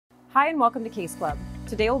Hi and welcome to Case Club.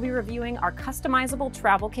 Today we'll be reviewing our customizable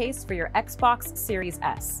travel case for your Xbox Series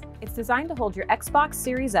S. It's designed to hold your Xbox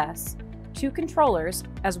Series S, 2 controllers,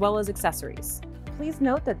 as well as accessories. Please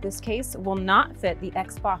note that this case will not fit the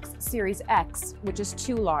Xbox Series X, which is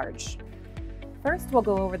too large. First, we'll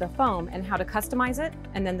go over the foam and how to customize it,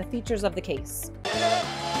 and then the features of the case.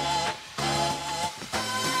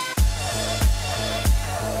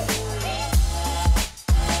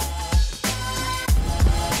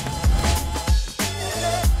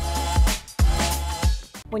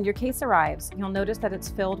 When your case arrives, you'll notice that it's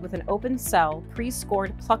filled with an open cell,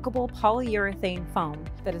 pre-scored pluckable polyurethane foam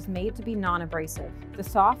that is made to be non-abrasive. The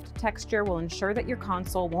soft texture will ensure that your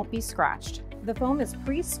console won't be scratched. The foam is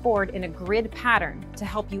pre-scored in a grid pattern to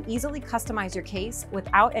help you easily customize your case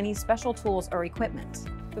without any special tools or equipment.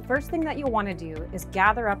 The first thing that you'll want to do is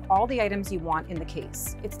gather up all the items you want in the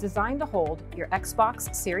case. It's designed to hold your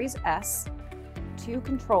Xbox Series S, 2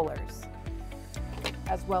 controllers,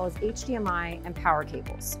 as well as HDMI and power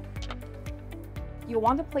cables. You'll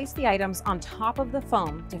want to place the items on top of the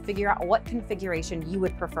foam to figure out what configuration you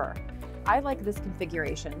would prefer. I like this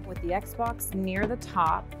configuration with the Xbox near the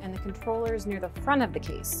top and the controllers near the front of the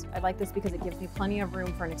case. I like this because it gives me plenty of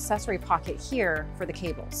room for an accessory pocket here for the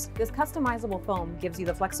cables. This customizable foam gives you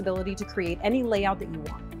the flexibility to create any layout that you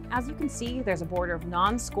want. As you can see, there's a border of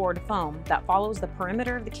non-scored foam that follows the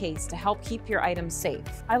perimeter of the case to help keep your items safe.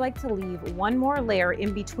 I like to leave one more layer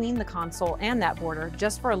in between the console and that border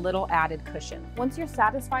just for a little added cushion. Once you're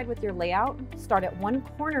satisfied with your layout, start at one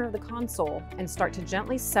corner of the console and start to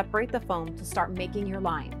gently separate the foam to start making your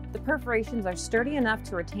line. The perforations are sturdy enough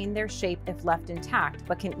to retain their shape if left intact,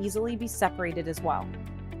 but can easily be separated as well.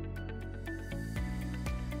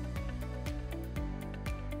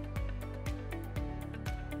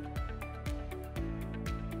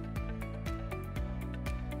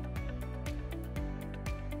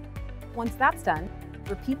 Once that's done,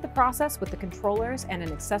 repeat the process with the controllers and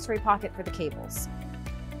an accessory pocket for the cables.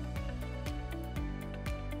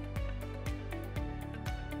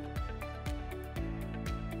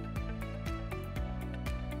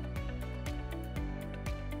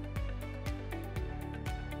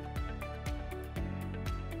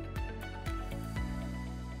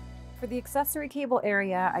 For the accessory cable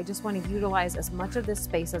area, I just want to utilize as much of this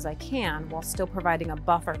space as I can while still providing a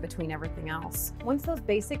buffer between everything else. Once those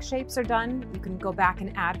basic shapes are done, you can go back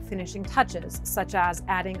and add finishing touches, such as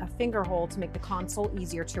adding a finger hole to make the console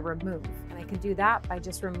easier to remove. And I can do that by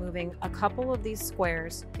just removing a couple of these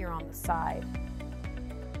squares here on the side.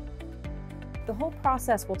 The whole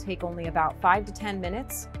process will take only about 5 to 10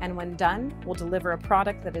 minutes, and when done, we'll deliver a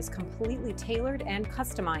product that is completely tailored and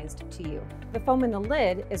customized to you. The foam in the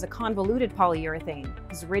lid is a convoluted polyurethane.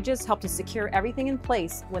 These ridges help to secure everything in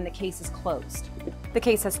place when the case is closed. The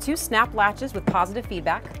case has 2 snap latches with positive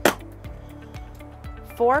feedback,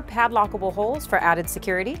 4 padlockable holes for added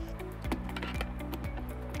security.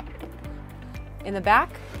 In the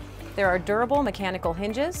back, there are durable mechanical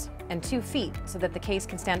hinges and 2 feet so that the case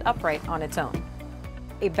can stand upright on its own.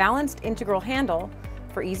 A balanced integral handle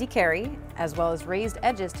for easy carry, as well as raised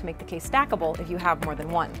edges to make the case stackable if you have more than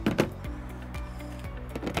one.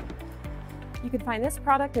 You can find this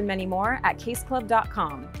product and many more at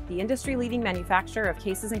caseclub.com, the industry-leading manufacturer of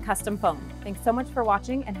cases and custom foam. Thanks so much for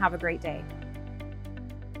watching and have a great day.